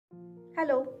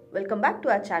Hello welcome back to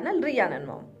our channel rayon and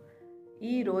mom.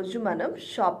 ఈరోజు మనం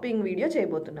shopping video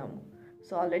చేయబోతున్నాము.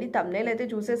 So already thumbnail అయితే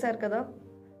చూసేశారు కదా.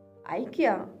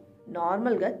 ఐకియా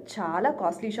నార్మల్గా చాలా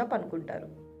కాస్ట్లీ షాప్ అనుకుంటారు,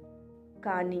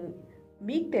 కానీ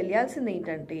మీకు తెలియాల్సింది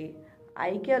ఏంటంటే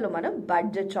ఐకియాలో మనం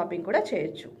బడ్జెట్ షాపింగ్ కూడా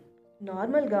చేయొచ్చు.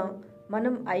 నార్మల్గా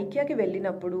మనం ఐకియాకి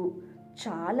వెళ్ళినప్పుడు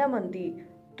చాలామంది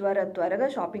త్వరగా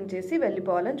షాపింగ్ చేసి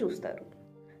వెళ్ళిపోవాలని చూస్తారు.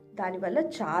 దానివల్ల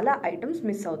చాలా ఐటమ్స్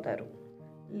మిస్ అవుతారు,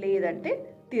 లేదంటే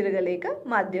తిరగలేక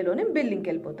మధ్యలోనే బిల్లింగ్కి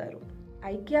వెళ్ళిపోతారు.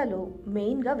 ఐకియాలో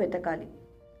మెయిన్గా వెతకాలి.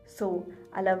 సో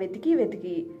అలా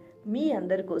వెతికి మీ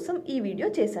అందరి కోసం ఈ వీడియో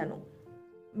చేశాను.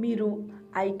 మీరు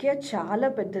ఐకియా చాలా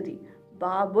పెద్దది,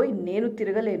 బాబోయ్ నేను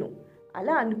తిరగలేను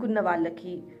అలా అనుకున్న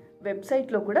వాళ్ళకి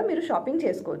వెబ్సైట్లో కూడా మీరు షాపింగ్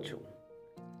చేసుకోవచ్చు.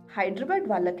 హైదరాబాద్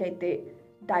వాళ్ళకైతే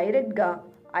డైరెక్ట్గా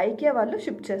ఐకియా వాళ్ళు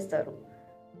షిప్ చేస్తారు.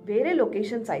 వేరే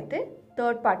లొకేషన్స్ అయితే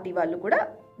థర్డ్ పార్టీ వాళ్ళు కూడా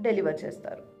డెలివర్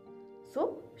చేస్తారు. సో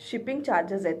షిప్పింగ్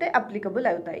ఛార్జెస్ అయితే అప్లికబుల్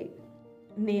అవుతాయి.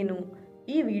 నేను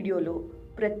ఈ వీడియోలో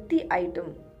ప్రతి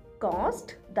ఐటమ్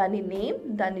కాస్ట్, దాని నేమ్,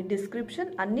 దాని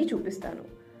డిస్క్రిప్షన్ అన్నీ చూపిస్తాను.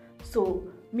 సో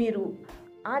మీరు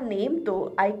ఆ నేమ్తో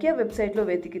ఐకియా వెబ్సైట్లో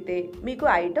వెతికితే మీకు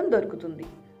ఐటమ్ దొరుకుతుంది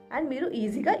అండ్ మీరు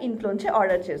ఈజీగా ఇంట్లోంచే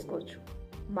ఆర్డర్ చేసుకోవచ్చు.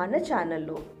 మన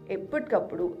ఛానల్లో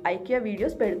ఎప్పటికప్పుడు ఐకియా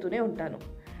వీడియోస్ పెడుతూనే ఉంటాను.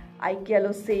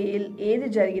 ఐకియాలో సేల్ ఏది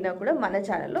జరిగినా కూడా మన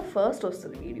ఛానల్లో ఫస్ట్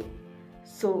వస్తుంది వీడియో.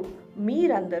 సో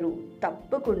మీరందరూ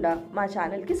తప్పకుండా మా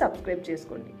ఛానల్కి సబ్స్క్రైబ్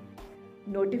చేసుకోండి.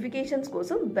 నోటిఫికేషన్స్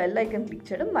కోసం బెల్ ఐకాన్ క్లిక్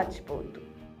చేయడం మర్చిపోవద్దు.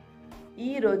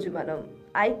 ఈరోజు మనం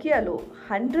ఐకియాలో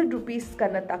 100 రూపీస్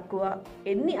కన్నా తక్కువ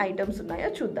ఎన్ని ఐటమ్స్ ఉన్నాయో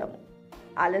చూద్దాము.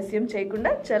 ఆలస్యం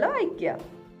చేయకుండా చలో ఐకియా.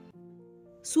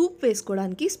 సూప్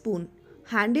వేసుకోవడానికి స్పూన్,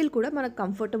 హ్యాండిల్ కూడా మనకు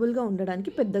కంఫర్టబుల్గా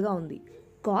ఉండడానికి పెద్దగా ఉంది.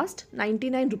 Cost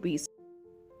 99 rupees.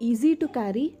 Easy to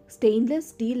carry stainless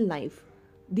steel knife,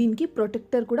 దీనికి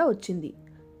ప్రొటెక్టర్ కూడా వచ్చింది.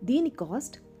 దీని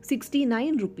cost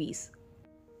 69 rupees.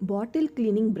 Bottle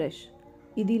cleaning brush,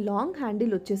 ఇది లాంగ్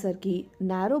హ్యాండిల్ వచ్చేసరికి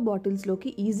నారో బాటిల్స్లోకి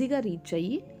ఈజీగా రీచ్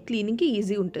అయ్యి క్లీనింగ్కి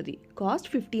ఈజీ ఉంటుంది. Cost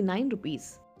 59 rupees.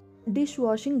 Dish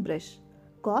washing brush,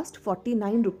 cost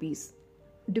 49 rupees.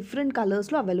 Different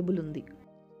కలర్స్లో అవైలబుల్ ఉంది.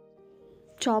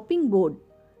 చాపింగ్ బోర్డ్,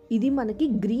 ఇది మనకి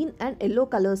గ్రీన్ అండ్ ఎల్లో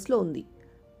కలర్స్లో ఉంది.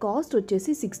 కాస్ట్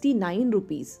వచ్చేసి 69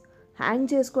 రూపీస్.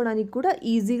 హ్యాంగ్ చేసుకోవడానికి కూడా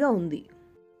ఈజీగా ఉంది.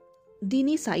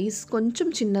 దీని సైజ్ కొంచెం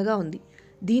చిన్నగా ఉంది,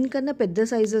 దీనికన్నా పెద్ద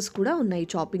సైజెస్ కూడా ఉన్నాయి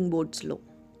చాపింగ్ బోర్డ్స్లో.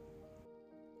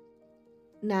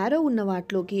 నారో ఉన్న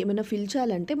వాటిలోకి ఏమైనా ఫిల్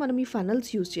చేయాలంటే మనం ఈ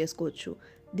ఫనల్స్ యూజ్ చేసుకోవచ్చు.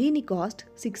 దీని కాస్ట్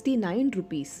 69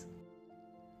 రూపీస్.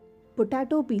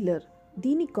 పొటాటో పీలర్,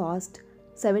 దీని కాస్ట్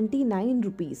 79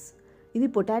 రూపీస్. ఇది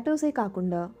పొటాటోసే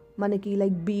కాకుండా మనకి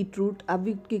లైక్ బీట్రూట్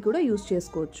అవికి కూడా యూజ్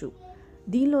చేసుకోవచ్చు.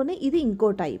 దీనిలోనే ఇది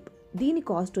ఇంకో టైప్. దీని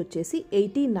కాస్ట్ వచ్చేసి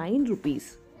 89 రూపీస్.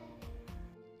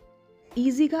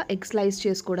 ఈజీగా ఎగ్ స్లైస్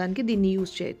చేసుకోవడానికి దీన్ని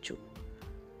యూజ్ చేయొచ్చు.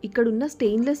 ఇక్కడున్న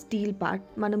స్టెయిన్లెస్ స్టీల్ పార్ట్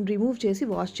మనం రిమూవ్ చేసి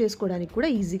వాష్ చేసుకోవడానికి కూడా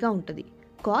ఈజీగా ఉంటుంది.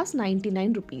 Cost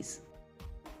 99 rupees.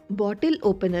 Bottle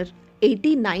opener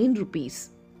 89 rupees.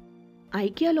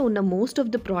 ఐకియాలో ఉన్న most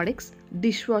of the products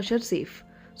dish washer safe,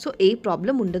 so A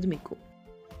problem ఉండదు మీకు.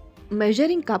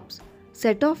 మెజరింగ్ కప్స్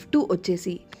సెట్ ఆఫ్ 2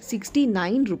 వచ్చేసి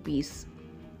 69 రూపీస్.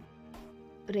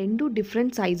 2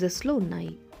 డిఫరెంట్ సైజెస్లో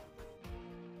ఉన్నాయి.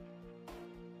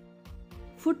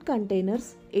 Food containers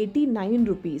 89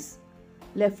 rupees.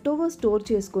 Left over store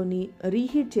చేసుకొని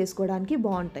రీహీట్ చేసుకోవడానికి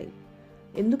బాగుంటాయి,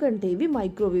 ఎందుకంటే ఇవి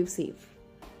microwave safe.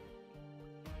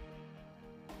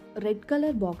 Red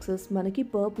colour boxes మనకి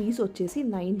పర్ పీస్ వచ్చేసి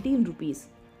 19 రూపీస్.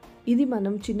 ఇది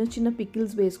మనం చిన్న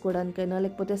పికిల్స్ వేసుకోవడానికైనా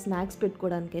లేకపోతే స్నాక్స్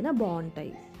పెట్టుకోవడానికైనా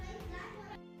బాగుంటాయి.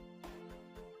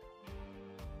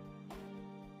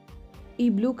 ఈ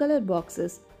blue colour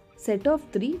boxes set of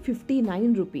 3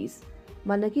 59 rupees.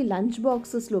 మనకి లంచ్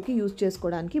బాక్సెస్లోకి యూజ్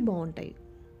చేసుకోవడానికి బాగుంటాయి.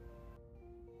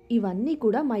 ఇవన్నీ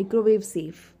కూడా మైక్రోవేవ్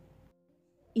సేఫ్.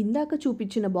 ఇందాక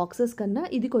చూపించిన బాక్సెస్ కన్నా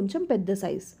ఇది కొంచెం పెద్ద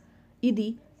సైజ్. ఇది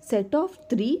set of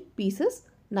 3 pieces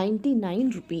 99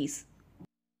 rupees.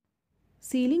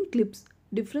 Ceiling clips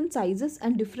different sizes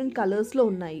and different కలర్స్లో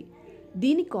ఉన్నాయి.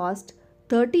 దీని cost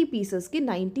 30 పీసెస్కి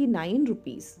 99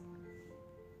 rupees.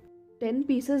 10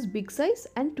 pieces big size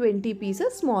and 20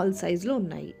 pieces small సైజ్లో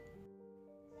ఉన్నాయి.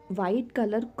 వైట్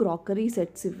కలర్ క్రాకరీ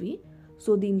సెట్స్ ఇవి.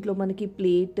 సో దీంట్లో మనకి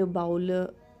ప్లేట్, బౌల్,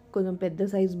 కొంచెం పెద్ద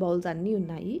సైజ్ బౌల్స్ అన్నీ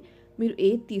ఉన్నాయి. మీరు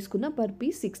ఏది తీసుకున్నా per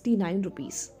piece 69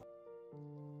 rupees.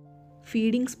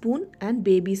 Feeding spoon and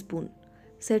baby spoon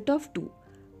set of 2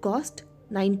 cost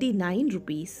 99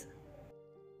 rupees.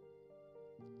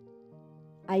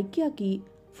 ఐకియాకి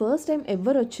first time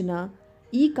ఎవరు వచ్చినా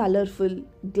ఈ colourful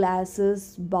glasses,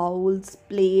 bowls,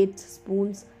 plates,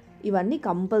 spoons ఇవన్నీ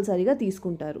కంపల్సరీగా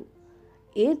తీసుకుంటారు.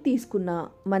 ఏది తీసుకున్నా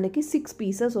మనకి 6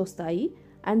 పీసెస్ వస్తాయి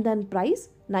అండ్ దాని ప్రైస్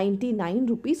 99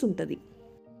 రూపీస్ ఉంటుంది.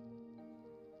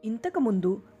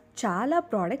 ఇంతకుముందు చాలా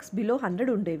ప్రోడక్ట్స్ బిలో 100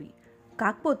 ఉండేవి.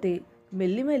 కాకపోతే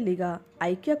మెల్లిమెల్లిగా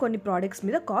ఐకియా కొన్ని ప్రోడక్ట్స్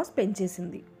మీద కాస్ట్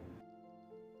పెంచేసింది.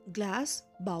 గ్లాస్,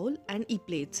 బౌల్ అండ్ ఈ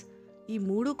ప్లేట్స్, ఈ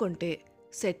 3 కొంటే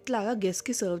సెట్ లాగా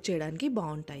గెస్ట్కి సర్వ్ చేయడానికి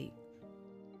బాగుంటాయి.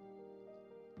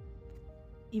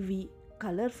 ఇవి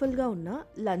కలర్ఫుల్గా ఉన్న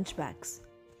లంచ్ బ్యాగ్స్.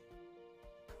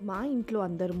 మా ఇంట్లో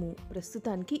అందరము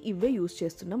ప్రస్తుతానికి ఇవే యూస్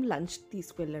చేస్తున్నాం లంచ్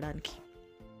తీసుకువెళ్ళడానికి.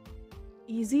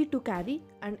 ఈజీ టు క్యారీ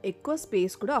అండ్ ఎక్కువ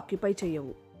స్పేస్ కూడా ఆక్యుపై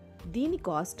చేయవు. దీని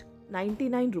కాస్ట్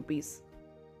 99 రూపీస్.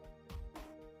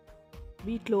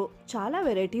 వీటిలో చాలా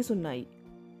వెరైటీస్ ఉన్నాయి.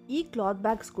 ఈ క్లాత్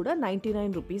బ్యాగ్స్ కూడా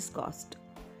 99 రూపీస్ కాస్ట్.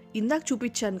 ఇందాక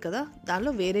చూపించాను కదా,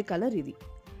 దానిలో వేరే కలర్ ఇది.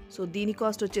 సో దీని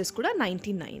కాస్ట్ వచ్చేసి కూడా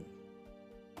 99.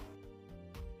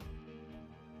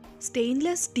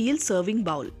 స్టెయిన్లెస్ స్టీల్ సర్వింగ్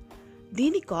బౌల్,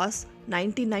 దీని కాస్ట్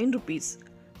 99 రూపీస్.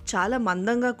 చాలా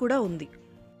మందంగా కూడా ఉంది.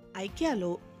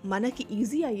 ఐకియాలో మనకి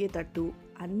ఈజీ అయ్యేటట్టు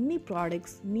అన్ని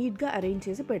ప్రోడక్ట్స్ నీట్గా అరేంజ్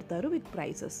చేసి పెడతారు with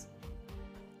prices.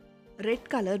 Red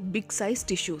colour big size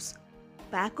tissues,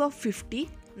 pack of 50,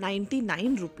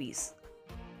 99 rupees.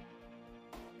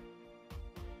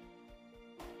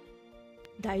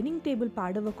 Dining table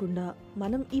పాడవకుండా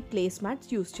మనం ఈ ప్లేస్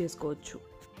మ్యాట్స్ యూస్ చేసుకోవచ్చు.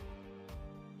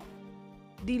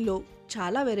 దీనిలో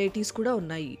చాలా వెరైటీస్ కూడా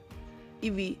ఉన్నాయి.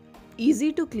 ఇవి easy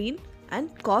to clean and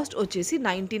cost వచ్చేసి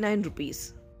 99 రూపీస్.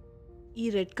 ఈ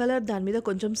రెడ్ కలర్ దాని మీద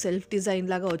కొంచెం సెల్ఫ్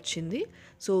డిజైన్ లాగా వచ్చింది.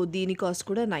 సో దీని కాస్ట్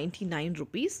కూడా 99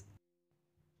 రూపీస్.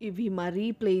 ఇవి మరీ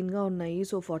ప్లెయిన్గా ఉన్నాయి.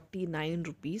 So 49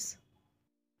 rupees.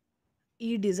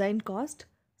 ఈ డిజైన్ కాస్ట్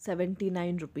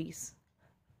 79 రూపీస్.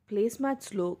 ప్లేస్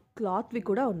మ్యాట్స్లో క్లాత్వి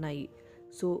కూడా ఉన్నాయి.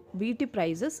 సో వీటి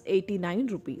ప్రైజెస్ 89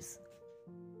 రూపీస్.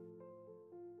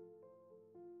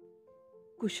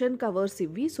 కుషన్ కవర్స్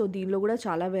ఇవి. సో దీనిలో కూడా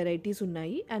చాలా వెరైటీస్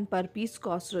ఉన్నాయి అండ్ పర్ పీస్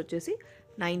కాస్ట్ వచ్చేసి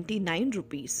 99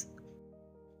 rupees.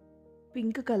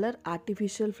 Pink colour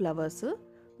artificial flowers,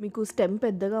 మీకు స్టెమ్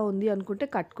పెద్దగా ఉంది అనుకుంటే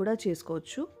కట్ కూడా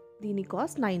చేసుకోవచ్చు. దీని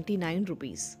కాస్ట్ 99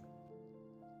 రూపీస్.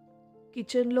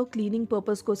 కిచెన్లో క్లీనింగ్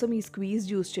పర్పస్ కోసం ఈ స్క్వీజ్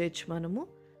యూస్ చేయొచ్చు మనము.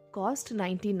 Cost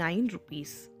 99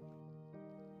 rupees.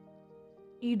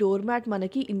 ఈ డోర్ మ్యాట్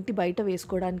మనకి ఇంటి బయట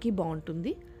వేసుకోవడానికి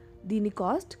బాగుంటుంది. దీని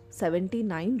కాస్ట్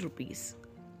 79 రూపీస్.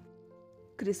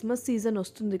 క్రిస్మస్ సీజన్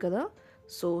వస్తుంది కదా,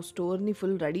 సో స్టోర్ని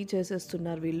ఫుల్ రెడీ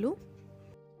చేసేస్తున్నారు వీళ్ళు.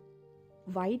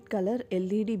 White colour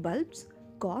LED bulbs,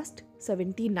 cost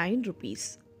 79 rupees.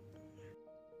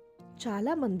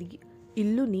 చాలామంది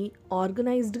ఇల్లుని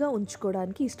ఆర్గనైజ్డ్గా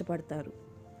ఉంచుకోవడానికి ఇష్టపడతారు.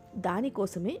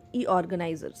 దానికోసమే ఈ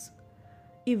ఆర్గనైజర్స్.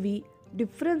 ఇవి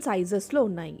డిఫరెంట్ సైజెస్లో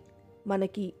ఉన్నాయి.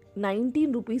 మనకి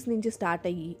 19 రూపీస్ నుంచి స్టార్ట్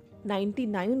అయ్యి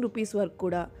 99 రూపీస్ వరకు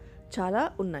కూడా చాలా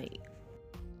ఉన్నాయి.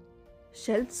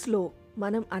 షెల్ఫ్స్లో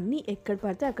మనం అన్నీ ఎక్కడ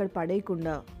పడితే అక్కడ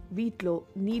పడేయకుండా వీటిలో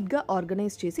నీట్గా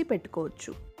ఆర్గనైజ్ చేసి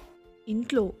పెట్టుకోవచ్చు.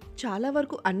 ఇంట్లో చాలా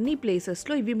వరకు అన్ని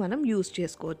ప్లేసెస్లో ఇవి మనం యూస్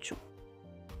చేసుకోవచ్చు.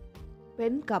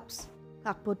 పెన్ కప్స్,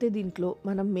 కాకపోతే దీంట్లో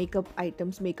మనం మేకప్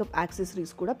ఐటమ్స్, మేకప్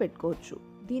యాక్సెసరీస్ కూడా పెట్టుకోవచ్చు.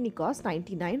 దీని కాస్ట్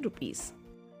 99 రూపీస్.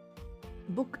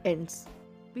 బుక్ ఎండ్స్,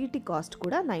 వీటి కాస్ట్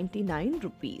కూడా 99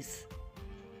 rupees.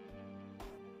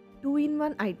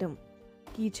 2-in-1 item,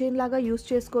 key chain లాగా యూస్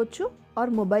చేసుకోవచ్చు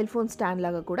ఆర్ మొబైల్ ఫోన్ స్టాండ్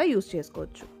లాగా కూడా యూస్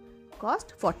చేసుకోవచ్చు.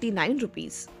 Cost 49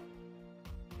 rupees.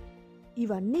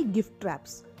 ఇవన్నీ గిఫ్ట్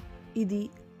ర్యాప్స్. ఇది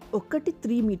ఒక్కటి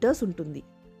 3 మీటర్స్ ఉంటుంది.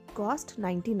 Cost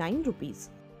 99 rupees.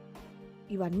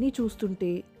 ఇవన్నీ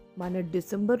చూస్తుంటే మన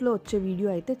డిసెంబర్లో వచ్చే వీడియో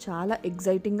అయితే చాలా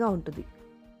ఎగ్జైటింగ్గా ఉంటుంది.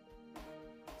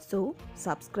 సో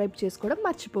సబ్స్క్రైబ్ చేసుకోవడం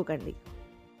మర్చిపోకండి.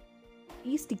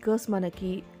 ఈ స్టిక్కర్స్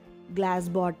మనకి glass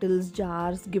bottles,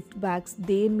 jars, gift bags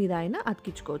దేని మీద అయినా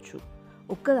అతికించుకోవచ్చు.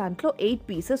 ఒక్క దాంట్లో 8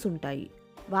 పీసెస్ ఉంటాయి.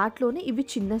 వాటిలోనే ఇవి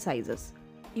చిన్న సైజెస్.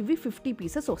 ఇవి 50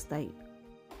 పీసెస్ వస్తాయి.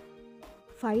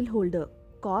 File holder,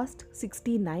 cost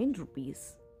 69 rupees.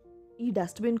 ఈ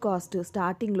డస్ట్బిన్ కాస్ట్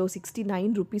స్టార్టింగ్లో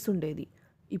 69 రూపీస్ ఉండేది,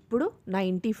 ఇప్పుడు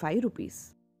 95 రూపీస్.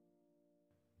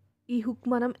 ఈ హుక్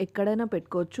మనం ఎక్కడైనా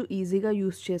పెట్టుకోవచ్చు, ఈజీగా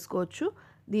యూస్ చేసుకోవచ్చు.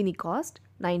 దీని కాస్ట్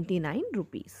 99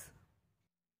 రూపీస్.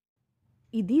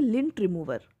 ఇది లింట్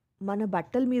రిమూవర్. మన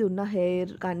బట్టల మీద ఉన్న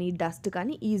హెయిర్ కానీ డస్ట్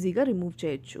కానీ ఈజీగా రిమూవ్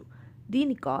చేయొచ్చు.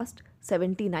 దీని cost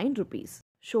 79 rupees.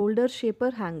 Shoulder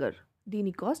shaper hanger,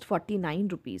 దీని cost 49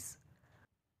 rupees.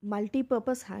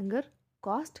 Multipurpose hanger,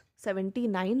 cost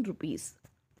 79 rupees.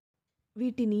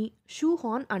 వీటిని షూ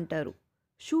హార్న్ అంటారు.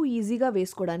 షూ ఈజీగా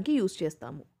వేసుకోవడానికి యూస్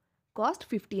చేస్తాము. Cost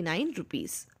 59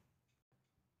 rupees.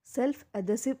 Self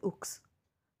adhesive hooks,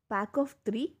 pack of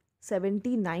 3,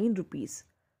 79 rupees.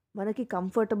 మనకి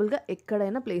కంఫర్టబుల్గా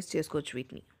ఎక్కడైనా ప్లేస్ చేసుకోవచ్చు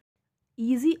వీటిని.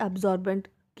 ఈజీ అబ్జార్బెంట్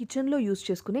కిచెన్లో యూస్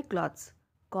చేసుకునే క్లాత్స్,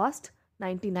 కాస్ట్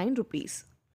 99 రూపీస్.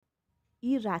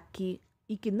 ఈ ర్యాక్కి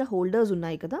ఈ కింద హోల్డర్స్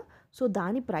ఉన్నాయి కదా, సో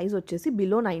దాని ప్రైస్ వచ్చేసి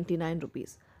బిలో 99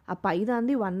 రూపీస్. ఆ పై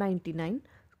దాన్ని 199,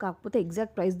 కాకపోతే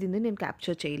ఎగ్జాక్ట్ ప్రైస్ దీన్ని నేను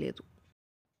క్యాప్చర్ చేయలేదు.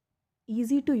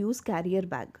 Easy to use carrier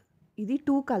bag. ఇది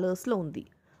 2 కలర్స్లో ఉంది,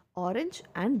 ఆరెంజ్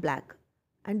అండ్ బ్లాక్,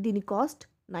 అండ్ దీని cost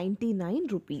 99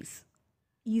 rupees.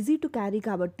 Easy to carry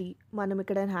కాబట్టి మనం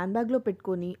ఇక్కడ హ్యాండ్ బ్యాగ్లో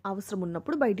పెట్టుకొని అవసరం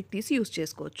ఉన్నప్పుడు బయటికి తీసి యూస్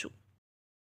చేసుకోవచ్చు.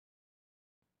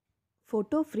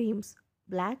 Photo frames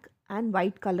black and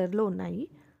white కలర్లో ఉన్నాయి,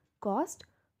 cost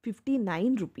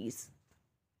 59 rupees.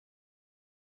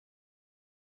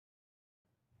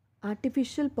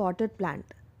 Artificial potted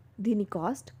plant, దీని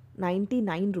కాస్ట్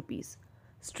 99 రూపీస్.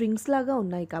 స్ట్రింగ్స్ లాగా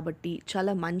ఉన్నాయి కాబట్టి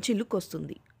చాలా మంచి లుక్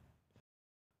వస్తుంది.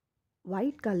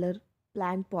 వైట్ కలర్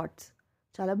ప్లాంట్ పాట్స్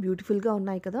చాలా బ్యూటిఫుల్గా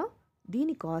ఉన్నాయి కదా,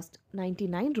 దీని కాస్ట్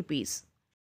 99 రూపీస్.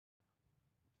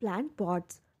 ప్లాంట్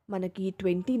పాట్స్ మనకి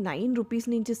 29 రూపీస్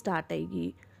నుంచి స్టార్ట్ అయ్యి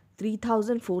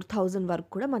 3000, 4000 వరకు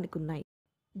కూడా మనకు ఉన్నాయి.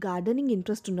 గార్డెనింగ్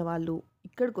ఇంట్రెస్ట్ ఉన్న వాళ్ళు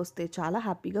ఇక్కడికి వస్తే చాలా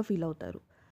హ్యాపీగా ఫీల్ అవుతారు.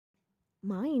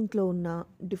 మా ఇంట్లో ఉన్న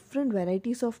different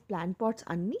varieties of plant pots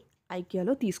అన్నీ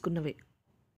ఐకియాలో తీసుకున్నవే.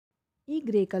 ఈ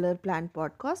grey colour plant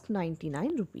pot cost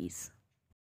 99 rupees.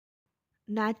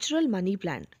 Natural money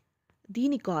plant,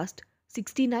 దీని కాస్ట్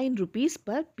 69 రూపీస్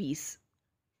పర్ పీస్.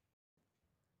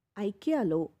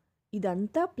 ఐకియాలో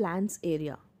ఇదంతా ప్లాంట్స్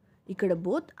ఏరియా. ఇక్కడ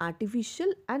బోత్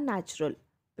ఆర్టిఫిషియల్ అండ్ న్యాచురల్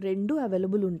రెండు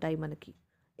అవైలబుల్ ఉంటాయి మనకి.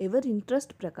 ఎవరి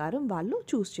ఇంట్రెస్ట్ ప్రకారం వాళ్ళు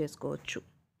చూస్ చేసుకోవచ్చు.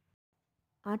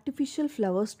 ఆర్టిఫిషియల్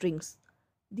ఫ్లవర్ స్ట్రింగ్స్,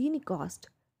 దీని కాస్ట్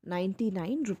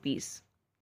 99 రూపీస్.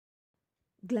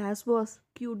 గ్లాస్ వాస్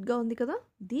క్యూట్గా ఉంది కదా,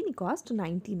 దీని కాస్ట్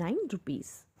 99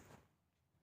 రూపీస్.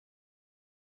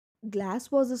 గ్లాస్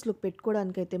వాజెస్లో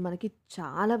పెట్టుకోవడానికైతే మనకి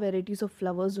చాలా వెరైటీస్ ఆఫ్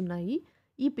ఫ్లవర్స్ ఉన్నాయి.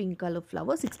 ఈ pink colour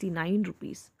flower 69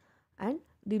 rupees, and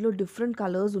దీనిలో డిఫరెంట్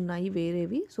కలర్స్ ఉన్నాయి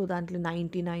వేరేవి. సో దాంట్లో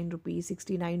 99 రూపీస్,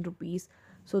 69 రూపీస్.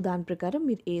 సో దాని ప్రకారం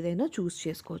మీరు ఏదైనా చూస్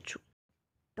చేసుకోవచ్చు.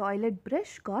 Toilet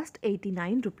brush cost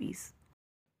 89 rupees.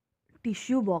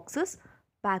 Tissue boxes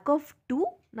pack of 2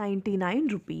 99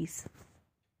 rupees.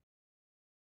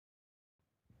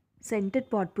 Scented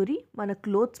పాట్పురి మన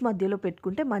క్లోత్స్ మధ్యలో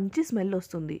పెట్టుకుంటే మంచి స్మెల్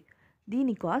వస్తుంది,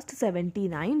 దీని కాస్ట్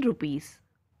 79 రూపీస్.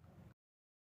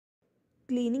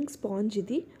 క్లీనింగ్ స్పాంజ్,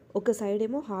 ఇది ఒక సైడ్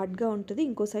ఏమో హార్డ్గా ఉంటుంది,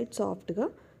 ఇంకో సైడ్ సాఫ్ట్గా.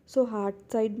 సో హార్డ్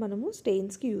సైడ్ మనము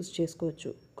స్టెయిన్స్కి యూజ్ చేసుకోవచ్చు,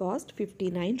 cost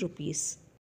 59 rupees.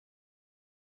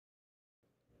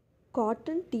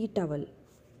 Cotton tea towel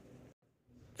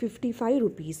 55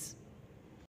 rupees.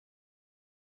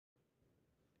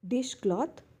 Dish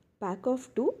cloth pack of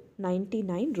 2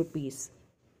 99 rupees.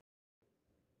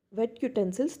 Wet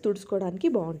utensils తుడుచుకోవడానికి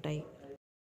బాగుంటాయి.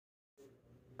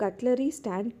 కట్లరీ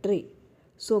స్టాండ్ ట్రే,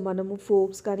 సో మనము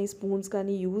ఫోక్స్ కానీ స్పూన్స్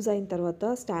కానీ యూజ్ అయిన తర్వాత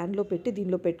స్టాండ్లో పెట్టి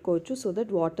దీనిలో పెట్టుకోవచ్చు, సో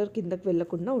దట్ వాటర్ కిందకి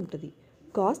వెళ్ళకుండా ఉంటుంది,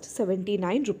 కాస్ట్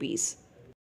 79 రూపీస్.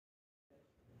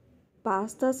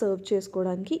 పాస్తా సర్వ్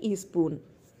చేసుకోవడానికి ఈ స్పూన్,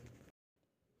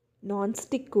 నాన్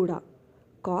స్టిక్ కూడా,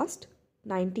 కాస్ట్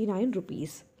 99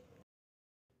 రూపీస్.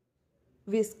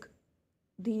 విస్క్,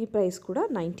 దీని ప్రైస్ కూడా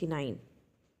 99.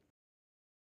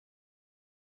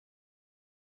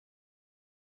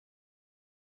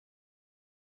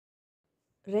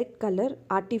 Red colour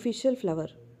artificial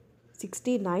flower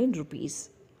 69 rupees.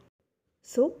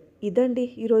 So ఇదండి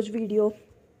ఈరోజు వీడియో.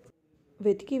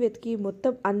 వెతికి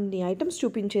మొత్తం అన్ని ఐటమ్స్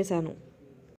చూపించేశాను.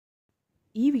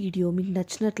 ఈ వీడియో మీకు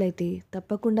నచ్చినట్లయితే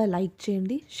తప్పకుండా లైక్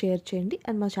చేయండి, షేర్ చేయండి,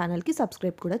 అండ్ మా ఛానల్కి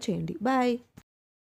సబ్స్క్రైబ్ కూడా చేయండి. బాయ్.